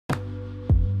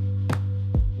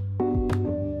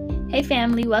Hey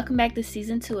family, welcome back to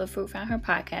season 2 of Fruit Found Her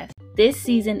podcast. This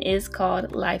season is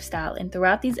called Lifestyle, and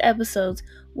throughout these episodes,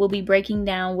 we'll be breaking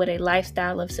down what a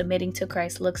lifestyle of submitting to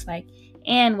Christ looks like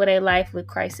and what a life with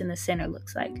Christ in the center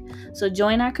looks like. So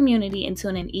join our community and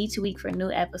tune in each week for new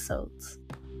episodes.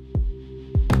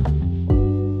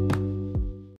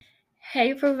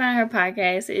 Hey Fruit Found Her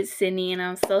podcast, it's Sydney, and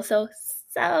I'm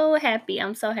so happy.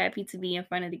 I'm so happy to be in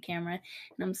front of the camera,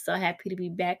 and I'm so happy to be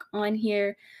back on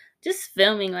here just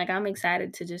filming. Like, I'm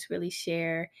excited to just really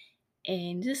share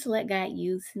and just let God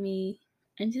use me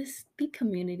and just be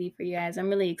community for you guys. I'm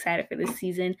really excited for this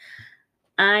season.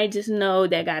 I just know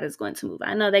that God is going to move.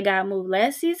 I know that God moved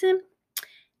last season,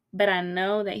 but I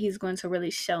know that he's going to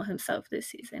really show himself this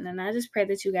season. And I just pray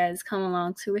that you guys come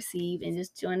along to receive and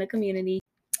just join the community.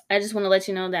 I just want to let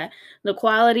you know that the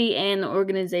quality and the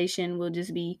organization will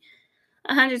just be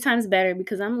 100 times better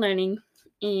because I'm learning.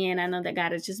 And I know that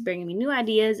God is just bringing me new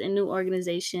ideas and new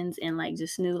organizations and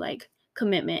just new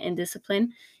commitment and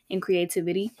discipline and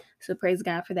creativity. So praise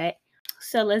God for that.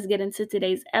 So let's get into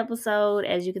today's episode.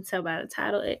 As you can tell by the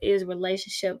title, it is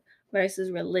relationship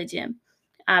versus religion,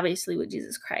 obviously with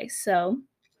Jesus Christ. So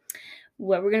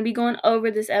what we're going to be going over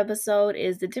this episode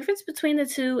is the difference between the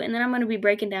two. And then I'm going to be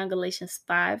breaking down Galatians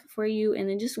 5 for you. And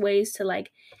then just ways to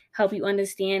help you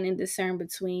understand and discern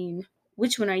between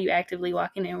which one are you actively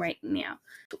walking in right now.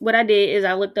 What I did is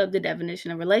I looked up the definition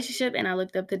of relationship and I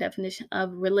looked up the definition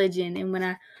of religion. And when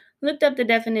I looked up the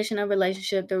definition of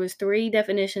relationship, there was 3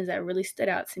 definitions that really stood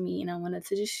out to me. And I wanted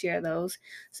to just share those.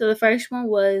 So the first one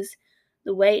was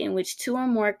the way in which 2 or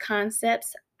more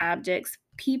concepts, objects,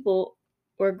 people,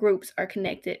 or groups are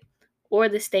connected, or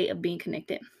the state of being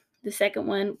connected. The second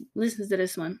one, listen to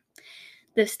this one,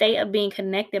 the state of being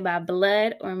connected by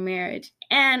blood or marriage.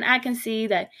 And I can see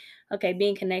that, okay,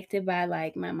 being connected by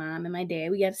my mom and my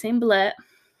dad, we got the same blood.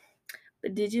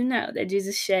 But did you know that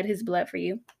Jesus shed his blood for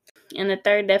you? And the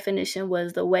third definition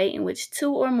was the way in which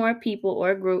 2 or more people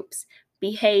or groups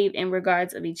behave in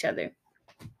regards of each other.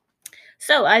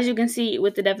 So as you can see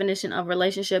with the definition of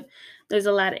relationship, there's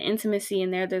a lot of intimacy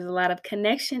in there. There's a lot of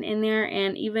connection in there,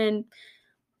 and even,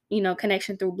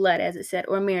 connection through blood, as it said,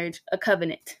 or marriage, a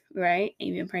covenant, right?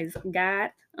 Amen. Praise God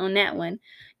on that one.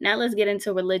 Now let's get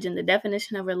into religion. The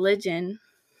definition of religion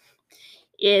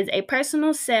is a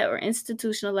personal set or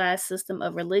institutionalized system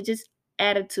of religious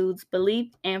attitudes,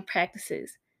 beliefs, and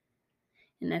practices.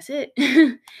 And that's it.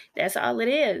 That's all it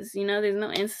is. There's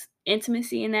no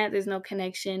intimacy in that. There's no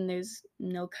connection. There's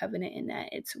no covenant in that.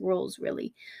 It's rules,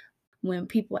 really. When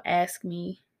people ask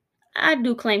me, I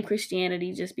do claim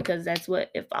Christianity just because that's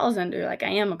what it falls under. I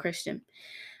am a Christian.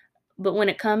 But when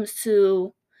it comes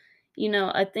to,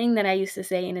 a thing that I used to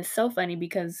say, and it's so funny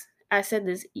because I said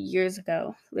this years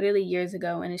ago, literally years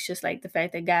ago, and it's just the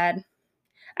fact that God,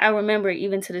 I remember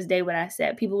even to this day what I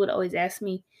said. People would always ask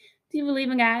me, do you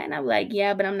believe in God? And I'm like,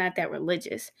 yeah, but I'm not that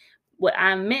religious. What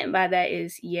I meant by that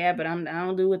is, yeah, but I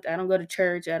don't go to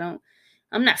church. I'm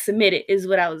not submitted is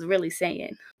what I was really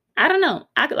saying. I don't know.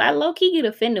 I low-key get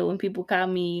offended when people call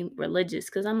me religious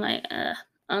because I'm like,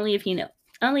 only if you know.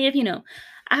 Only if you know.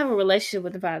 I have a relationship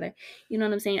with the Father. You know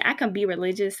what I'm saying? I can be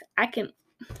religious.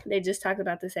 They just talked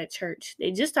about this at church.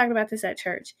 The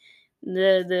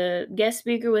guest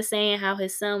speaker was saying how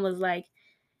his son was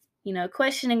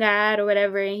questioning God or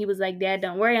whatever. And he was like, Dad,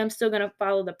 don't worry. I'm still going to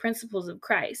follow the principles of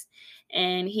Christ.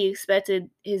 And he expected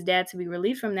his dad to be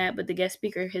relieved from that. But the guest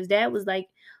speaker, his dad was like,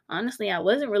 honestly, I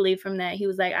wasn't relieved from that. He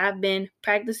was like, I've been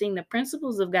practicing the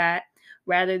principles of God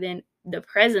rather than the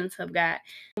presence of God.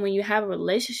 When you have a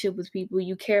relationship with people,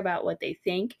 you care about what they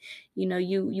think.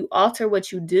 You alter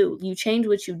what you do. You change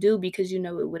what you do because it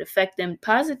would affect them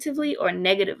positively or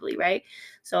negatively, right?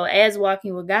 So as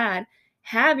walking with God,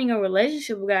 having a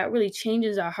relationship with God really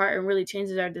changes our heart and really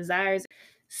changes our desires.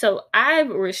 So I've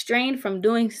restrained from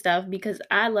doing stuff because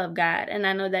I love God, and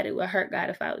I know that it would hurt God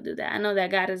if I would do that. I know that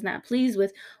God is not pleased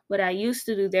with what I used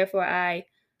to do, therefore I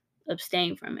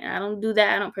abstain from it. I don't do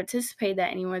that. I don't participate in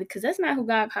that anymore because that's not who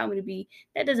God called me to be.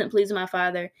 That doesn't please my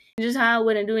Father. Just how I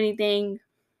wouldn't do anything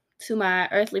to my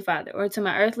earthly father or to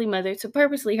my earthly mother to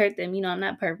purposely hurt them. I'm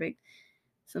not perfect.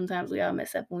 Sometimes we all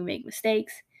mess up and we make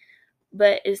mistakes.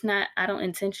 But it's not, I don't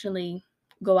intentionally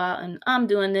go out and I'm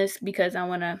doing this because I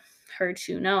want to hurt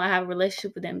you. No, I have a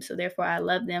relationship with them. So therefore I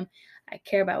love them. I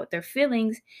care about what their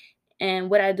feelings and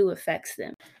what I do affects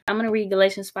them. I'm going to read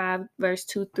Galatians 5 verse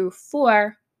 2 through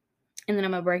 4. And then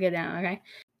I'm going to break it down. Okay.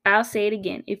 I'll say it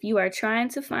again. If you are trying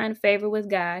to find favor with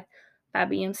God by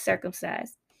being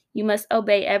circumcised, you must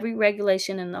obey every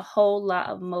regulation in the whole law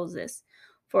of Moses.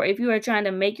 For if you are trying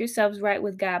to make yourselves right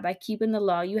with God by keeping the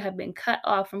law, you have been cut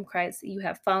off from Christ. You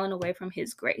have fallen away from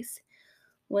his grace.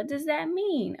 What does that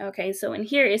mean? Okay, so in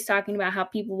here it's talking about how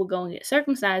people will go and get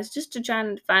circumcised just to try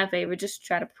and find favor, just to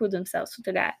try to prove themselves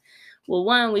to God. Well,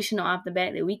 one, we should know off the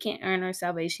bat that we can't earn our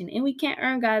salvation and we can't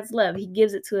earn God's love. He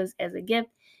gives it to us as a gift.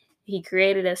 He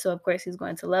created us, so of course he's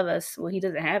going to love us. Well, he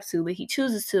doesn't have to, but he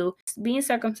chooses to. Being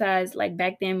circumcised, like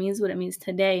back then, means what it means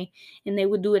today. And they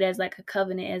would do it as like a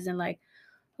covenant, as in like,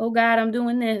 oh God, I'm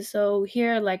doing this. So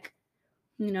here, like,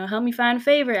 help me find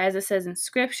favor, as it says in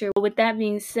scripture. But with that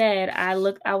being said, I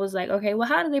was like, okay, well,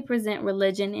 how do they present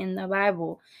religion in the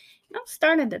Bible? And I'm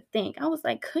starting to think. I was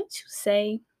like, couldn't you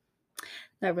say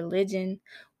that religion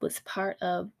was part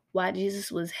of why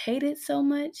Jesus was hated so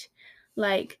much?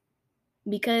 Like,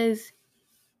 because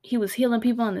he was healing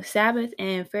people on the Sabbath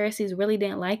and Pharisees really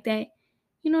didn't like that.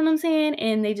 You know what I'm saying?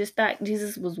 And they just thought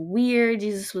Jesus was weird.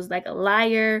 Jesus was like a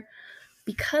liar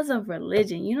because of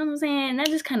religion. You know what I'm saying? That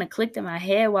just kind of clicked in my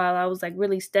head while I was like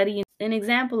really studying. An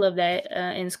example of that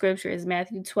in scripture is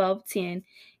Matthew 12:10.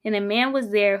 And a man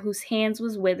was there whose hands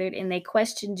was withered, and they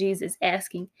questioned Jesus,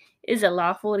 asking, is it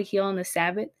lawful to heal on the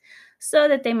Sabbath? So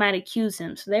that they might accuse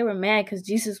him. So they were mad because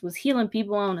Jesus was healing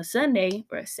people on a Sunday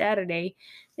or a Saturday.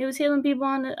 They was healing people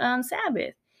on the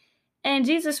Sabbath. And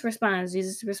Jesus responds,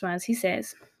 he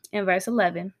says in verse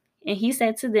 11, and he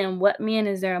said to them, what man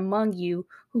is there among you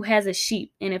who has a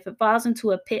sheep, and if it falls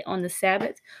into a pit on the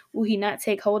Sabbath, will he not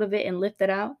take hold of it and lift it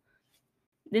out?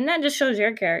 Then that just shows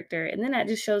your character, and then that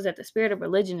just shows that the spirit of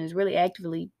religion is really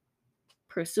actively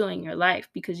pursuing your life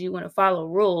because you want to follow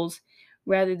rules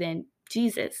rather than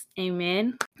Jesus.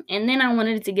 Amen. And then I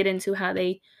wanted to get into how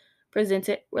they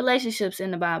presented relationships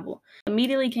in the Bible.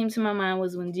 Immediately came to my mind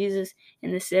was when Jesus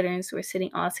and the sinners were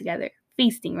sitting all together,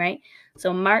 feasting, right?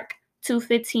 So Mark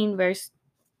 2:15, verse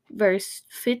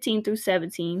 15 through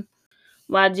 17.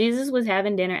 While Jesus was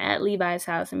having dinner at Levi's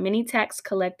house, and many tax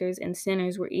collectors and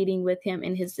sinners were eating with him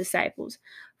and his disciples,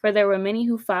 for there were many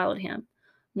who followed him.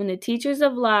 When the teachers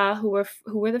of law, who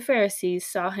were the Pharisees,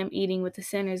 saw him eating with the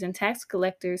sinners and tax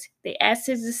collectors, they asked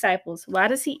his disciples, why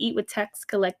does he eat with tax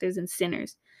collectors and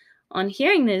sinners? On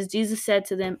hearing this, Jesus said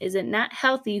to them, is it not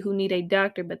healthy who need a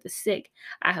doctor but the sick?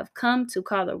 I have come not to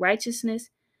call the righteousness,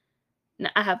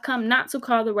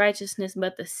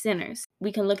 but the sinners.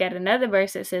 We can look at another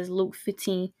verse that says, Luke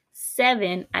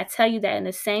 15:7. I tell you that in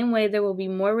the same way there will be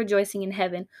more rejoicing in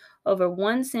heaven over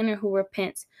one sinner who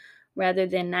repents rather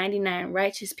than 99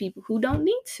 righteous people who don't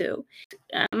need to.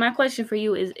 My question for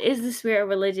you is the spirit of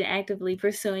religion actively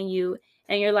pursuing you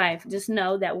in your life? Just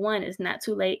know that one, it's not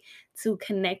too late to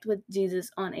connect with Jesus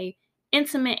on a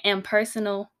intimate and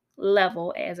personal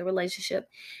level as a relationship.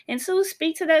 And so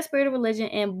speak to that spirit of religion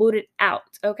and boot it out.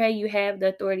 Okay, you have the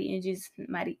authority in Jesus'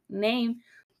 mighty name.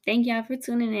 Thank y'all for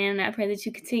tuning in, and I pray that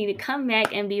you continue to come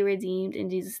back and be redeemed in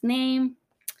Jesus' name.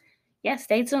 Yeah,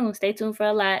 stay tuned. Stay tuned for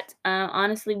a lot.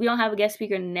 Honestly, we don't have a guest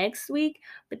speaker next week,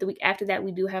 but the week after that,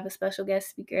 we do have a special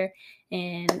guest speaker,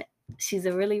 and she's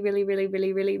a really, really, really,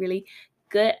 really, really, really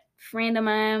good friend of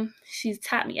mine. She's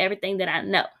taught me everything that I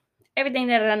know. Everything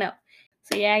that I know.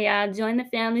 So yeah, y'all join the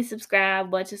family,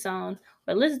 subscribe, watch us on,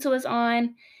 or listen to us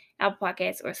on Apple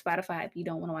Podcasts or Spotify if you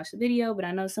don't want to watch the video. But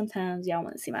I know sometimes y'all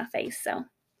want to see my face. So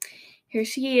here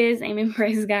she is. Amen.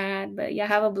 Praise God. But y'all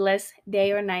have a blessed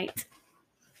day or night.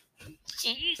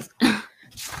 Jeez. That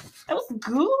was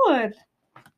good.